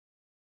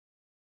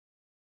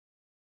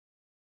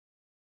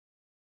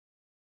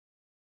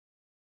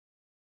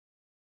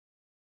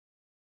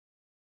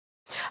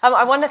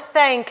I want to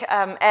thank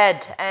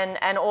Ed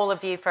and all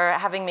of you for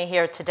having me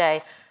here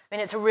today. I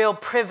mean, it's a real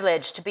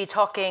privilege to be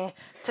talking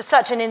to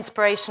such an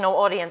inspirational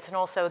audience and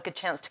also a good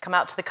chance to come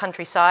out to the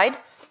countryside.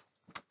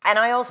 And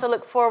I also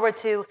look forward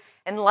to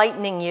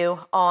enlightening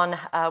you on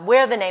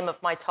where the name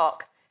of my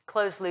talk,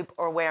 Closed Loop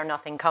or Where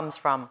Nothing Comes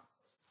From.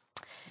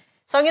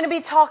 So I'm going to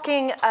be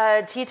talking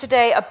to you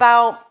today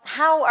about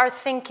how our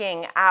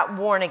thinking at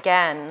Worn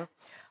Again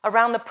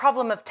around the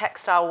problem of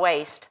textile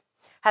waste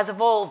has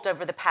evolved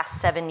over the past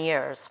 7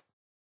 years.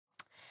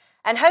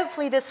 And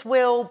hopefully this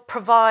will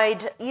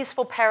provide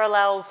useful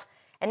parallels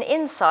and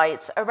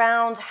insights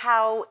around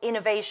how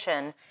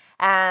innovation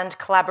and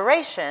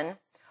collaboration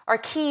are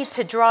key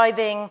to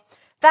driving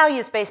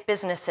values-based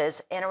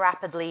businesses in a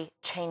rapidly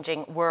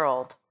changing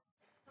world.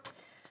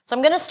 So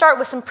I'm going to start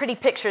with some pretty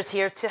pictures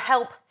here to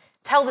help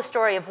tell the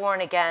story of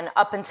Worn Again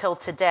up until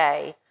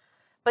today.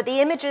 But the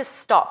images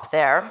stop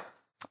there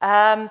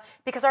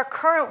because our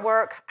current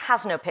work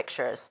has no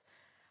pictures.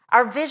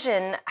 Our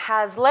vision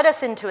has led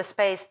us into a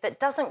space that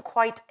doesn't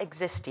quite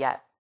exist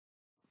yet.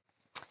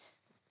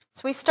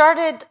 So we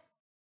started,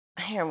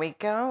 here we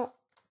go,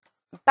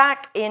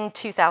 back in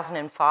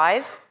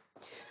 2005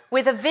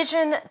 with a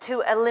vision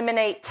to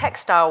eliminate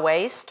textile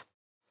waste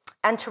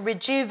and to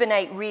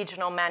rejuvenate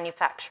regional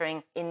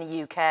manufacturing in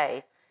the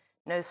UK.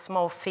 No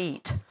small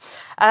feat.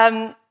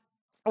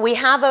 We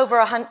have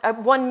over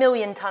 1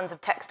 million tons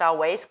of textile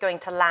waste going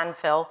to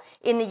landfill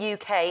in the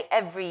UK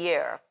every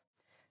year.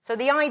 So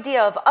the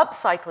idea of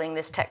upcycling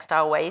this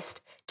textile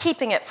waste,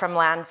 keeping it from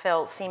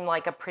landfill, seemed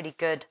like a pretty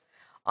good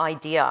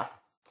idea.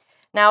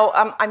 Now,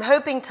 I'm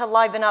hoping to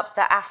liven up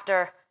the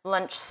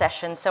after-lunch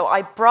session, so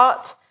I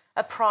brought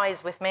a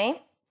prize with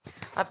me.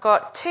 I've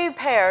got 2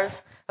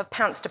 pairs of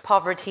Pants to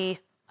Poverty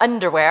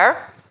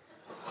underwear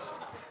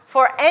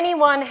for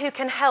anyone who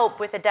can help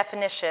with a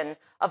definition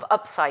of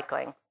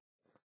upcycling.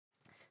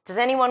 Does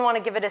anyone want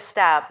to give it a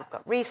stab? We've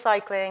got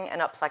recycling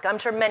and upcycling. I'm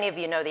sure many of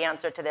you know the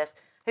answer to this.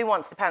 Who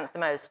wants the pants the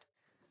most?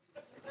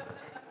 Here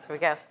we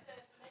go.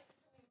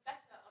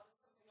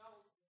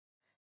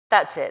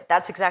 That's it.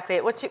 That's exactly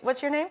it.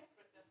 What's your name?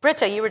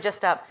 Britta, you were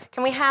just up.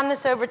 Can we hand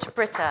this over to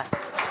Britta?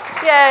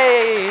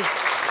 Yay!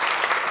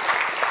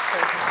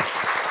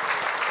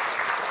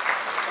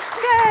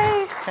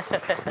 Yay!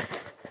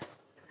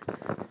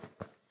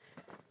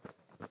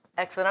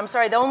 Excellent. I'm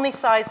sorry, the only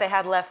size they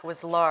had left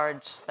was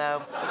large,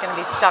 so we're going to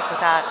be stuck with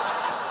that.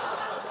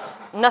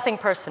 Nothing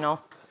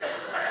personal.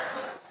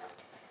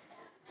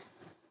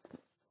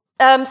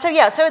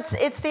 So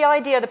it's the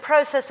idea, the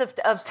process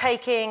of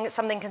taking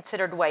something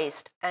considered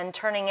waste and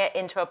turning it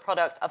into a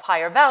product of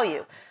higher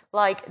value,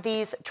 like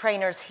these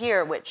trainers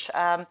here, which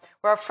were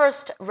our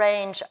first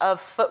range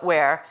of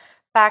footwear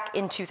back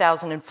in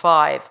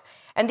 2005.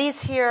 And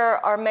these here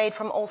are made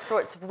from all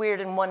sorts of weird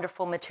and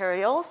wonderful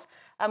materials.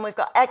 We've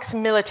got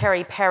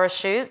ex-military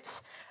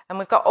parachutes, and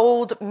we've got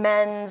old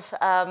men's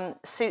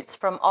suits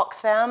from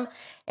Oxfam,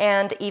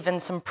 and even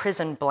some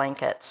prison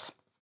blankets.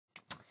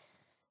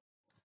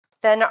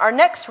 Then our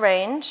next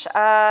range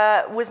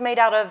was made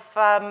out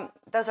of,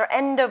 those are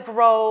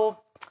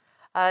end-of-roll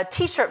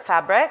T-shirt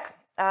fabric,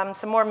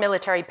 some more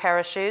military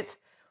parachutes.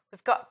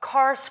 We've got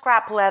car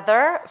scrap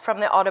leather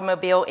from the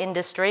automobile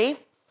industry,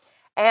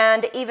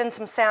 and even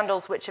some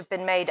sandals which have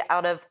been made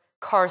out of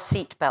car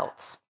seat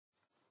belts.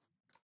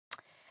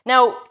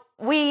 Now,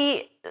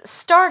 we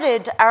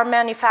started our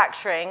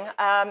manufacturing,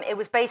 it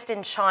was based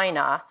in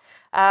China,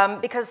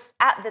 because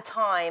at the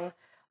time,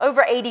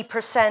 over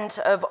 80%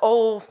 of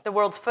all the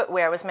world's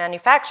footwear was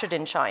manufactured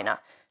in China,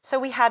 so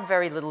we had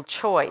very little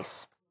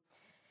choice.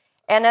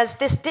 And as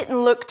this didn't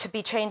look to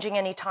be changing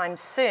anytime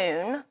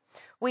soon,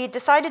 we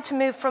decided to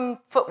move from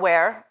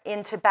footwear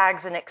into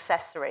bags and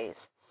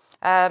accessories.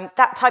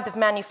 That type of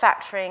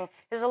manufacturing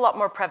is a lot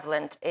more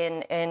prevalent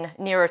in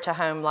nearer to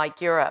home like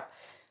Europe.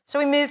 So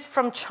we moved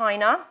from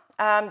China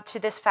to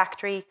this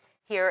factory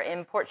here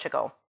in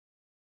Portugal.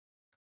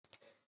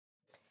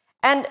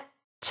 And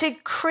to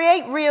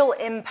create real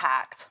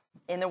impact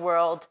in the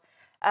world,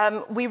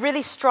 we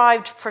really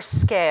strived for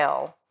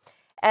scale.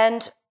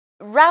 And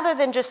rather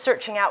than just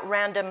searching out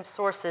random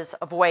sources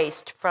of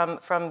waste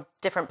from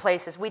different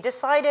places, we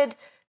decided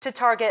to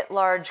target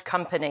large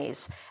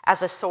companies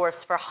as a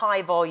source for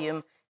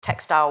high-volume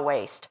textile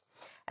waste.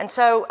 And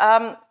so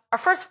our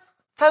first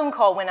phone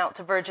call went out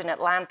to Virgin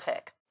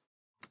Atlantic.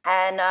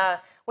 And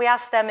we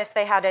asked them if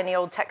they had any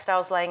old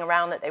textiles laying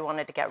around that they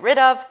wanted to get rid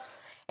of.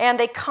 And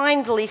they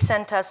kindly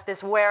sent us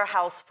this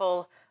warehouse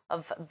full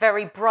of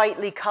very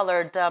brightly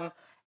colored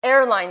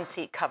airline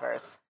seat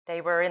covers.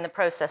 They were in the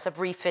process of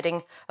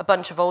refitting a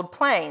bunch of old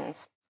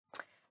planes.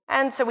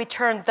 And so we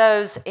turned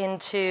those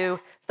into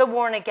the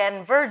Worn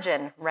Again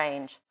Virgin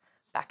range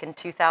back in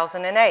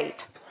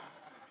 2008.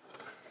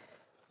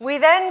 We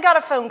then got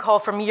a phone call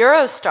from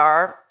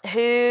Eurostar,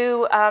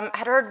 who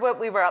had heard what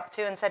we were up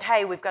to and said,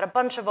 hey, we've got a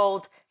bunch of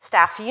old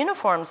staff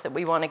uniforms that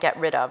we want to get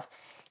rid of.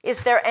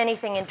 Is there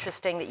anything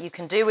interesting that you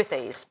can do with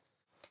these?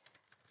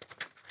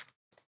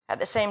 At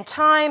the same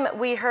time,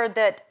 we heard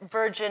that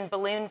Virgin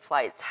balloon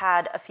flights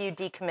had a few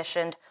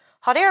decommissioned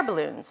hot air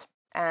balloons.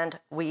 and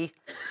we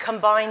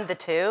combined the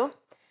two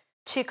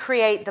to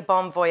create the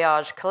Bon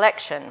Voyage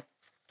collection.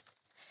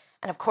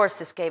 And of course,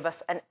 this gave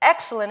us an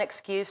excellent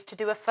excuse to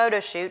do a photo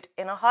shoot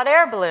in a hot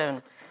air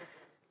balloon.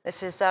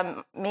 This is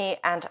me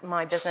and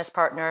my business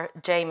partner,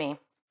 Jamie.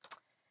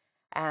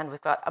 And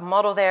we've got a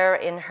model there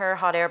in her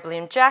hot air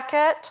balloon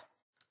jacket.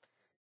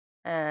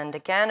 And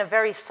again, a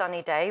very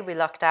sunny day, we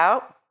lucked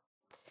out.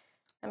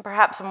 And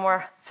perhaps a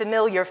more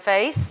familiar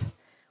face.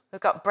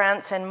 We've got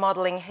Branson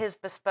modeling his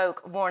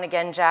bespoke Worn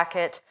Again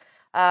jacket,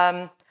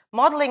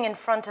 modeling in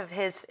front of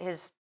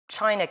his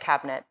china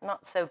cabinet,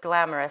 not so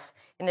glamorous,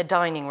 in the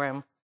dining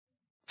room.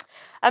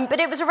 But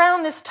it was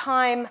around this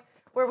time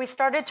where we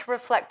started to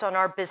reflect on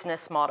our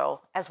business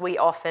model, as we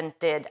often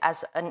did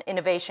as an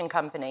innovation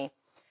company.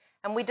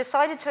 And we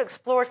decided to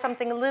explore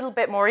something a little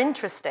bit more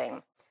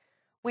interesting.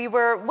 We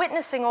were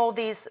witnessing all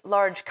these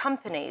large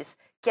companies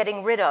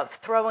getting rid of,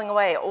 throwing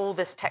away all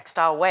this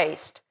textile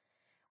waste.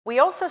 We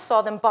also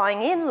saw them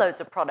buying in loads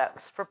of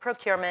products for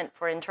procurement,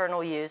 for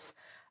internal use,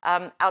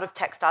 out of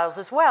textiles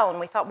as well. And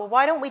we thought, well,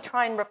 why don't we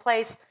try and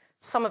replace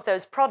some of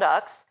those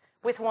products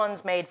with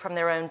ones made from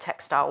their own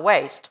textile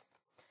waste?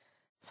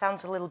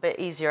 Sounds a little bit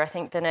easier, I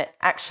think, than it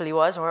actually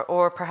was,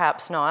 or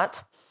perhaps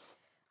not.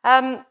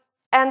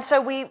 And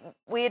so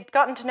we had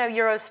gotten to know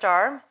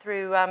Eurostar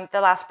through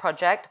the last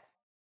project,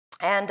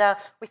 and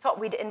we thought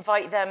we'd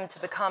invite them to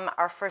become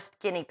our first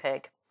guinea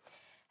pig.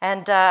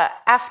 And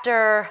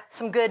after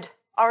some good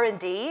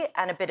R&D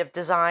and a bit of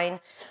design,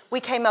 we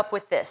came up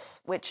with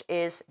this, which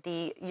is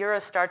the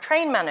Eurostar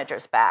Train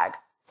Manager's bag.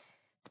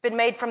 It's been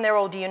made from their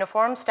old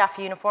uniforms, staff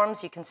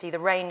uniforms. You can see the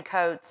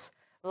raincoats,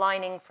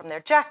 lining from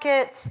their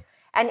jackets,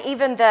 and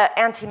even the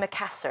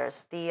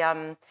antimacassars,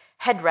 the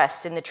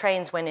headrests in the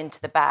trains went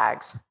into the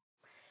bags.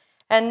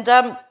 And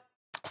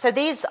so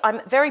these,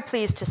 I'm very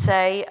pleased to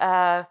say,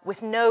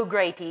 with no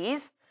great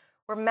ease,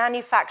 were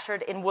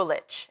manufactured in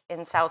Woolwich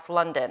in South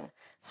London.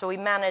 So we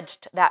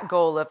managed that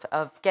goal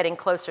of getting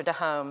closer to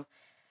home.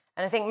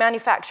 And I think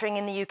manufacturing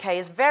in the UK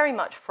is very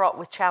much fraught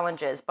with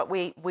challenges, but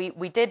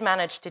we did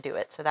manage to do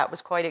it, so that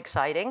was quite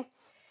exciting.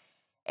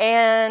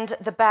 And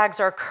the bags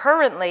are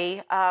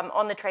currently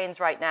on the trains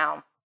right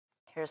now.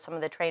 Here's some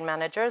of the train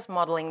managers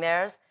modeling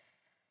theirs.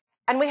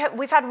 And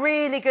we've had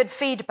really good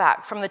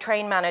feedback from the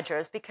train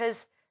managers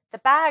because the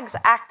bags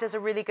act as a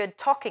really good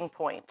talking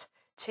point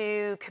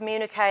to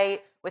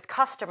communicate with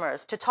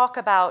customers, to talk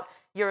about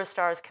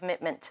Eurostar's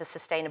commitment to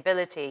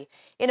sustainability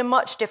in a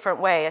much different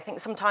way. I think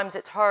sometimes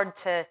it's hard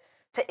to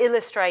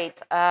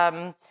illustrate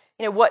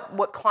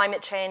what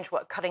climate change,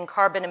 what cutting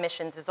carbon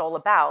emissions is all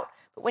about.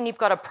 But when you've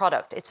got a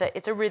product,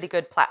 it's a really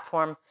good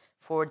platform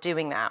for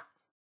doing that.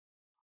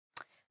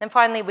 Then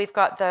finally, we've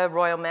got the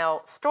Royal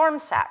Mail Storm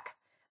Sack,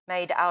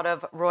 made out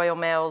of Royal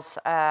Mail's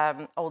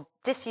old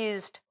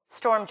disused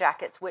storm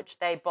jackets, which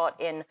they bought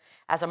in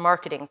as a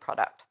marketing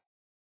product.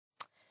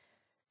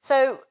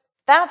 So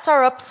that's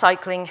our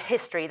upcycling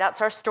history.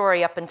 That's our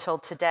story up until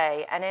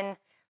today. And in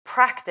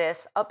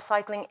practice,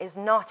 upcycling is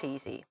not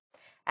easy.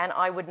 And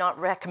I would not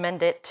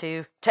recommend it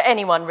to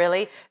anyone,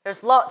 really.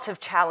 There's lots of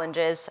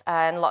challenges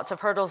and lots of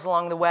hurdles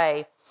along the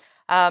way,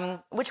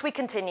 which we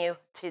continue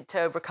to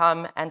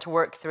overcome and to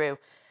work through.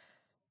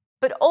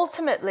 But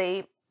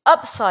ultimately,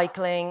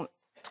 upcycling,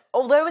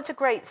 although it's a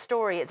great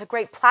story, it's a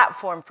great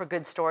platform for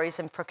good stories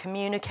and for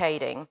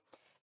communicating,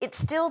 it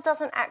still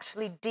doesn't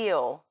actually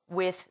deal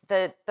with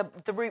the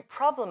root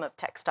problem of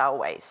textile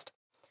waste.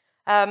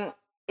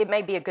 It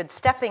may be a good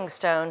stepping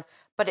stone,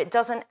 but it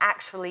doesn't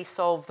actually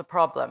solve the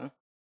problem.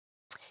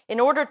 In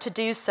order to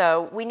do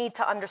so, we need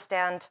to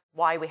understand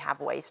why we have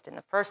waste in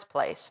the first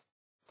place.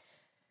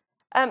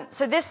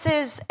 So this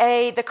is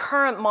the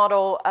current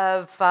model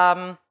of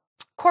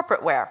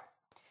corporate wear.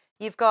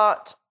 You've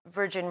got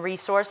virgin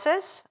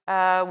resources,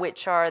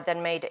 which are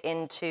then made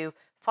into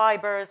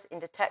fibers,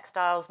 into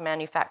textiles,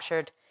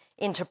 manufactured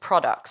into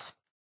products.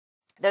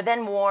 They're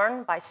then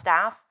worn by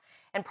staff,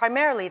 and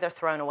primarily they're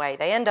thrown away.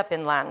 They end up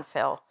in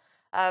landfill.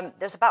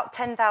 There's about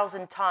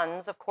 10,000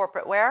 tons of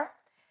corporate wear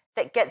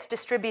that gets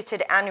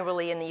distributed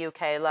annually in the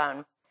UK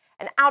alone.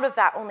 And out of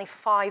that, only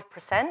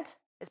 5%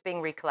 is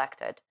being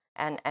recollected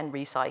and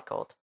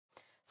recycled.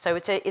 So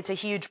it's a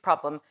huge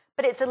problem,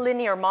 but it's a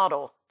linear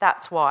model.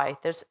 That's why.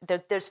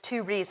 There's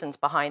two reasons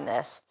behind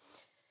this.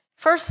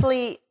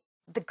 Firstly,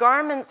 the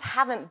garments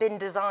haven't been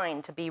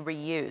designed to be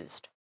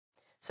reused.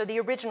 So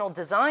the original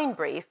design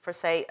brief for,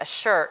 say, a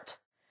shirt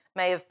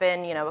may have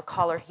been, a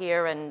collar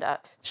here and a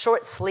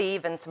short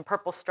sleeve and some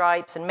purple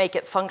stripes and make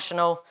it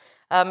functional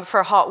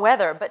for hot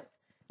weather. But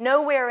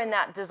nowhere in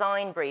that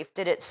design brief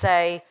did it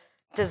say,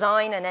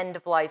 design an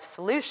end-of-life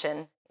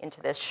solution into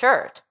this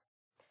shirt.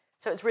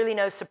 So it's really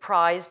no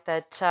surprise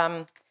that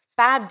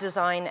bad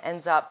design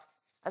ends up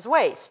as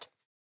waste.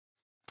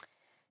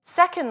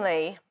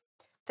 Secondly,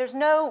 there's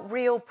no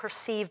real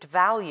perceived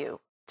value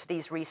to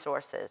these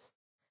resources.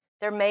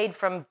 They're made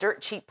from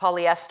dirt cheap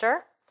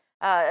polyester,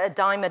 a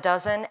dime a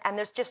dozen, and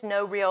there's just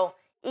no real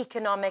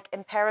economic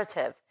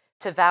imperative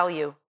to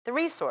value the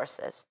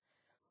resources.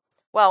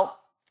 Well,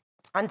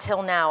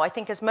 until now. I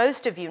think, as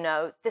most of you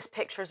know, this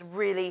picture is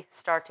really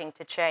starting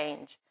to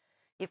change.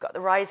 You've got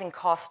the rising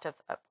cost of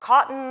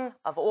cotton,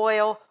 of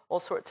oil, all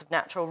sorts of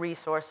natural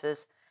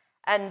resources.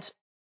 And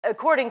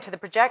according to the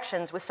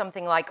projections, with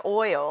something like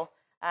oil,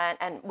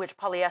 and which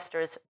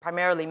polyester is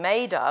primarily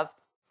made of,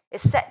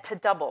 is set to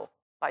double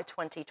by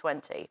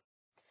 2020.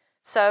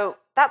 So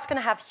that's going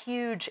to have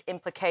huge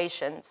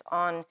implications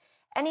on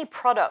any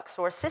products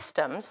or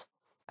systems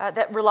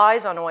that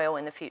relies on oil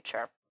in the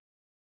future.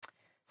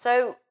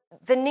 So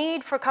the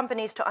need for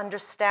companies to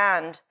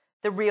understand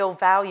the real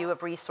value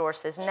of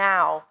resources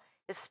now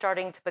is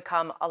starting to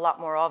become a lot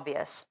more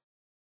obvious.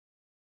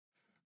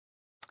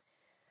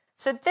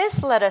 So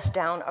this led us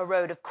down a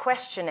road of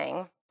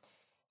questioning,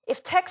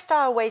 if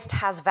textile waste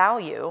has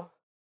value,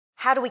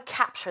 how do we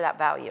capture that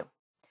value?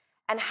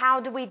 And how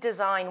do we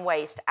design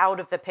waste out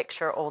of the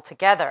picture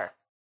altogether?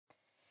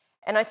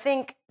 And I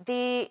think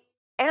the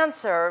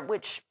answer,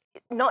 which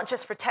not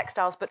just for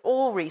textiles but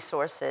all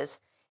resources,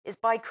 is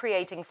by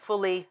creating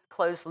fully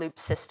closed-loop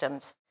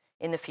systems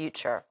in the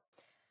future.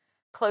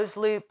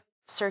 Closed-loop,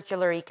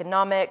 circular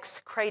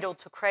economics, cradle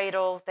to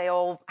cradle, they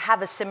all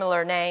have a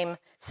similar name,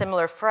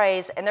 similar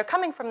phrase, and they're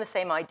coming from the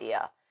same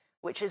idea,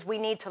 which is we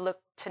need to look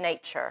to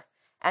nature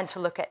and to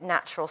look at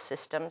natural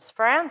systems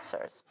for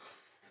answers.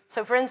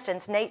 So for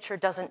instance, nature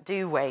doesn't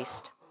do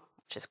waste,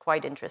 which is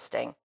quite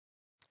interesting.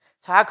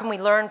 So how can we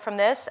learn from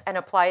this and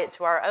apply it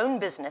to our own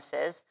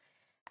businesses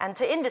and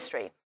to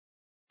industry?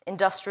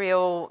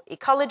 Industrial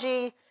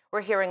ecology,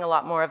 we're hearing a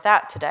lot more of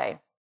that today.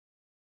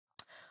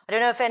 I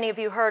don't know if any of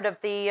you heard of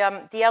the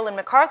Ellen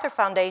MacArthur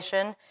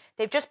Foundation.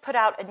 They've just put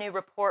out a new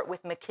report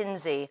with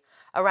McKinsey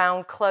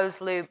around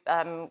closed-loop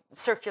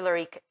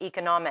circular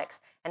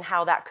economics and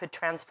how that could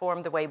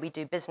transform the way we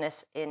do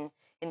business in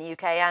the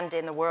UK and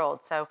in the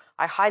world. So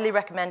I highly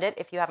recommend it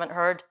if you haven't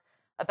heard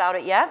about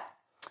it yet.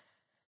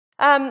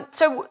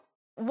 So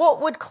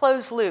what would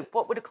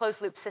a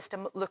closed-loop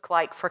system look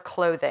like for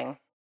clothing?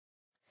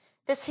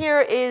 This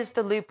here is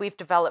the loop we've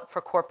developed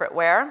for corporate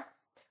wear,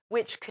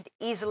 which could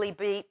easily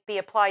be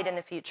applied in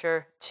the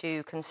future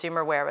to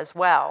consumer wear as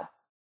well.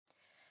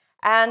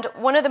 And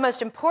one of the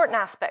most important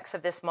aspects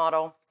of this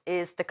model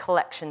is the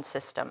collection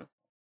system.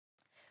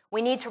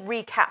 We need to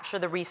recapture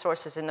the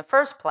resources in the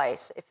first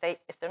place. If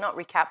they're not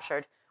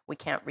recaptured, we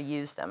can't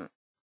reuse them.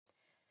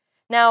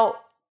 Now,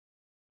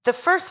 the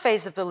first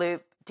phase of the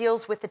loop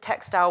deals with the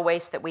textile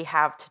waste that we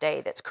have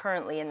today that's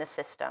currently in the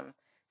system.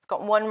 It's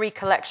got one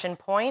recollection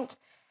point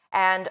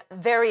and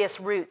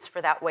various routes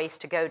for that waste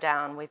to go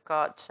down. We've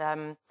got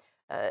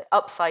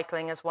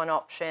upcycling as one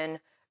option,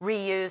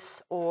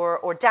 reuse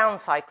or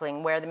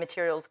downcycling, where the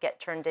materials get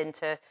turned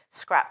into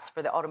scraps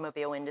for the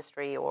automobile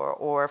industry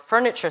or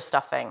furniture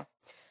stuffing.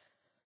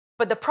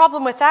 But the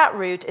problem with that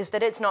route is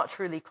that it's not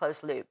truly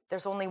closed loop.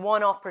 There's only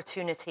one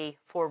opportunity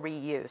for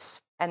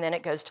reuse, and then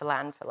it goes to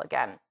landfill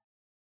again.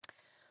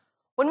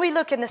 When we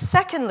look in the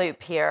second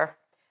loop here,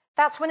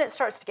 that's when it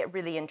starts to get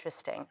really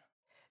interesting,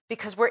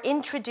 because we're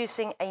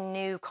introducing a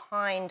new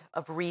kind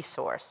of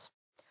resource,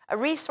 a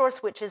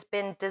resource which has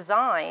been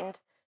designed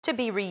to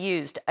be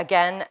reused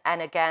again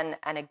and again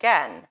and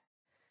again.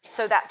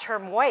 So that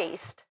term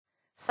waste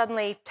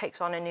suddenly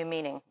takes on a new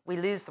meaning. We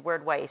lose the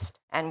word waste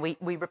and we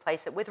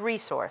replace it with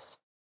resource.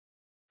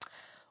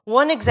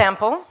 One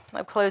example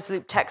of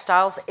closed-loop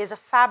textiles is a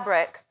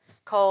fabric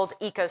called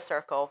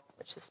EcoCircle,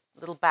 which this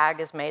little bag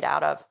is made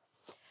out of.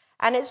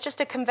 And it's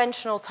just a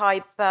conventional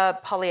type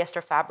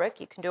polyester fabric.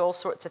 You can do all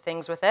sorts of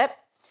things with it.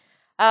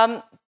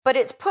 But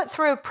it's put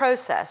through a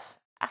process.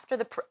 After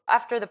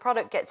the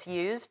product gets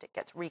used, it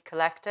gets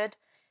recollected,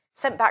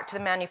 sent back to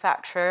the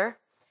manufacturer,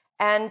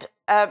 and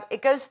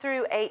it goes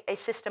through a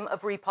system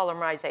of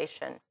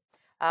repolymerization,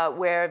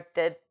 where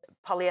the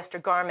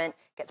polyester garment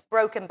gets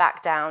broken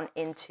back down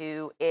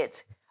into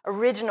its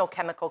original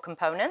chemical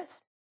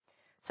components.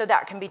 So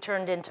that can be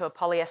turned into a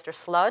polyester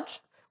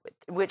sludge,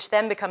 which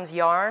then becomes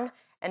yarn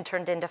and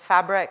turned into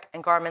fabric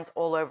and garments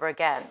all over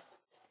again.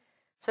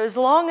 So as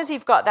long as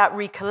you've got that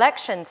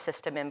recollection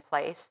system in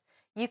place,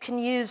 you can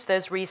use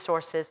those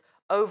resources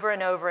over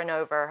and over and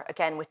over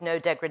again with no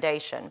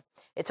degradation.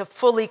 It's a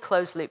fully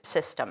closed-loop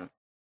system.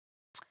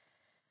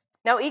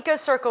 Now,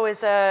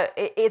 EcoCircle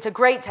it's a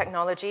great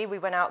technology. We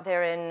went out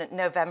there in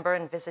November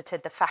and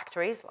visited the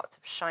factories, lots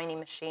of shiny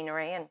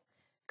machinery, and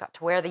got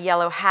to wear the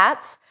yellow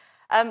hats.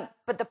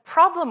 But the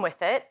problem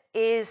with it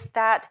is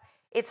that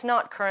it's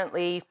not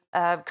currently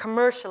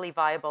commercially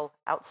viable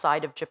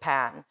outside of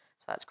Japan.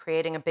 So that's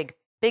creating a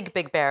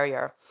big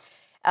barrier.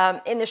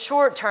 In the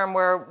short term,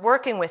 we're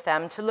working with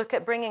them to look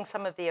at bringing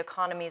some of the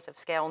economies of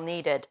scale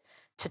needed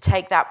to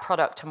take that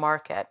product to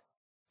market.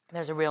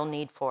 There's a real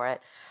need for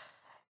it.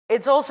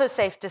 It's also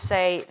safe to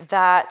say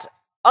that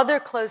other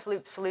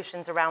closed-loop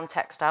solutions around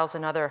textiles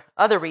and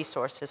other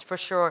resources, for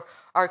sure,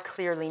 are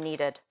clearly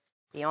needed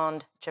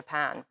beyond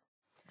Japan.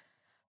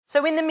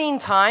 So in the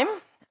meantime,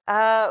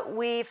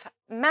 we've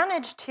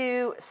managed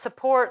to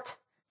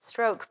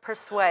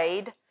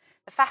persuade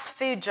the fast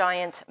food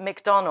giant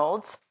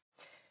McDonald's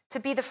to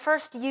be the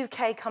first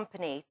UK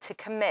company to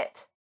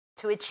commit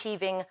to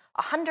achieving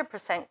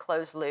 100%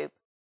 closed loop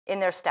in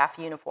their staff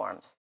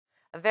uniforms.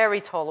 A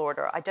very tall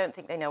order. I don't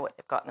think they know what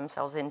they've gotten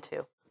themselves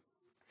into.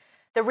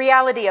 The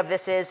reality of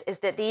this is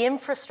that the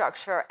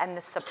infrastructure and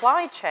the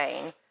supply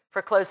chain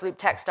for closed-loop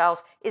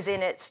textiles is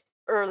in its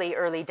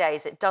early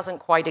days. It doesn't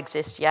quite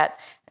exist yet.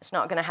 It's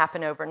not going to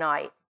happen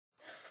overnight.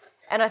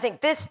 And I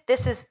think this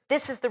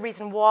is the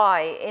reason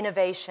why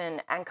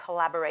innovation and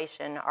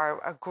collaboration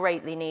are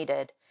greatly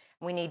needed.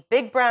 We need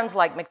big brands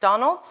like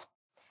McDonald's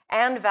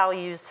and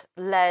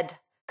values-led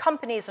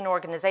companies and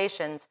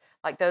organizations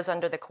like those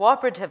under the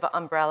cooperative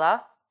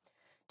umbrella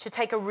to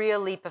take a real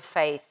leap of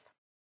faith,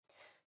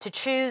 to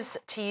choose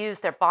to use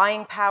their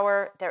buying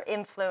power, their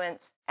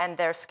influence, and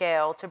their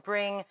scale to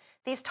bring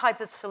these type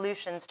of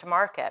solutions to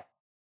market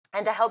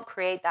and to help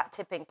create that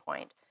tipping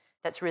point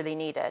that's really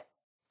needed.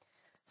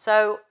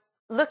 So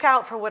look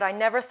out for what I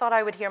never thought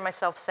I would hear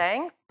myself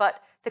saying,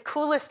 but the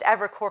coolest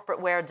ever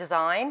corporate wear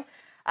design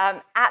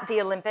at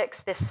the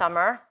Olympics this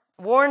summer,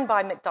 worn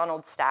by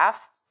McDonald's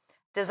staff,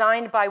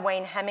 designed by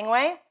Wayne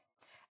Hemingway,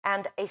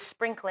 and a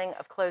sprinkling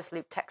of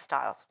closed-loop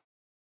textiles.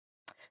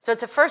 So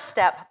it's a first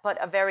step, but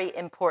a very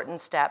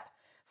important step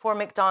for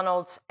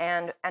McDonald's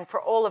and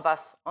for all of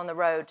us on the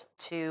road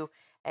to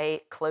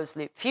a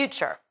closed-loop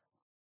future.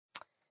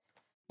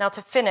 Now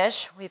to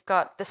finish, we've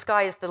got the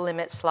sky is the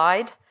limit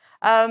slide.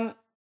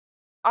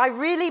 I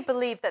really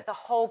believe that the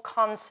whole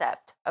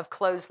concept of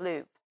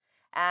closed-loop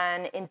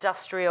and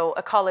industrial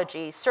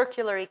ecology,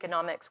 circular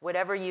economics,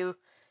 whatever you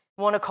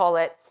want to call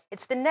it,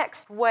 it's the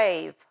next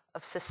wave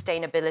of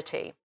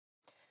sustainability.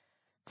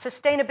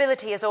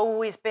 Sustainability has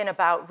always been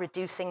about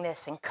reducing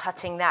this and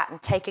cutting that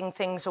and taking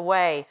things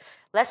away.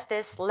 Less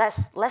this,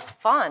 less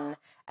fun.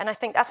 And I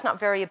think that's not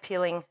very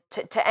appealing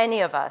to any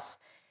of us.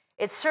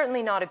 It's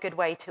certainly not a good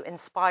way to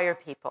inspire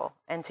people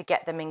and to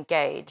get them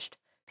engaged.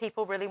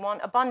 People really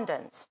want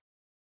abundance.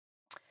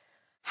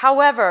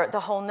 However,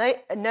 the whole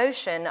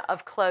notion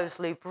of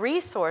closed-loop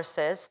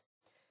resources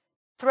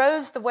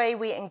throws the way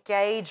we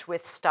engage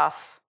with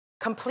stuff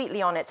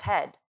completely on its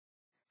head.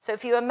 So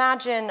if you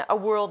imagine a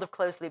world of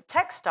closed-loop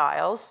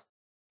textiles,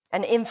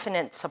 an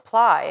infinite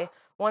supply,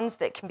 ones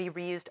that can be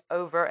reused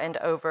over and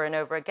over and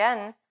over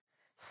again,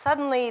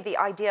 suddenly the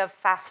idea of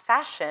fast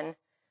fashion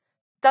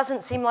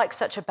doesn't seem like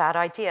such a bad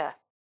idea.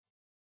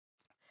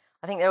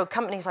 I think there are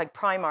companies like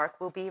Primark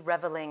will be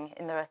reveling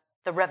in the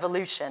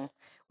revolution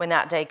when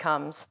that day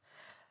comes.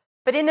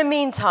 But in the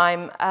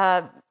meantime,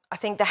 I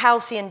think the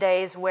halcyon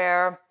days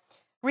where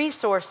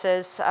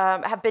resources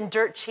have been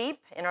dirt cheap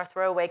in our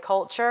throwaway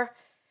culture,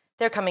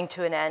 they're coming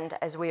to an end,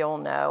 as we all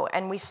know,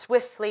 and we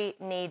swiftly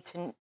need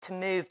to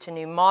move to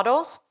new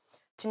models,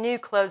 to new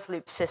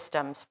closed-loop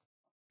systems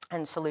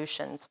and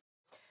solutions.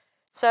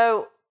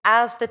 So,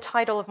 as the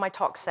title of my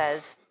talk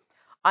says,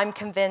 I'm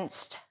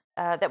convinced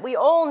that we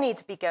all need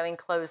to be going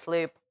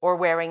closed-loop or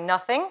wearing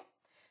nothing,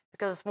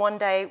 because one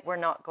day we're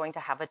not going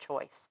to have a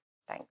choice.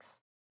 Thanks.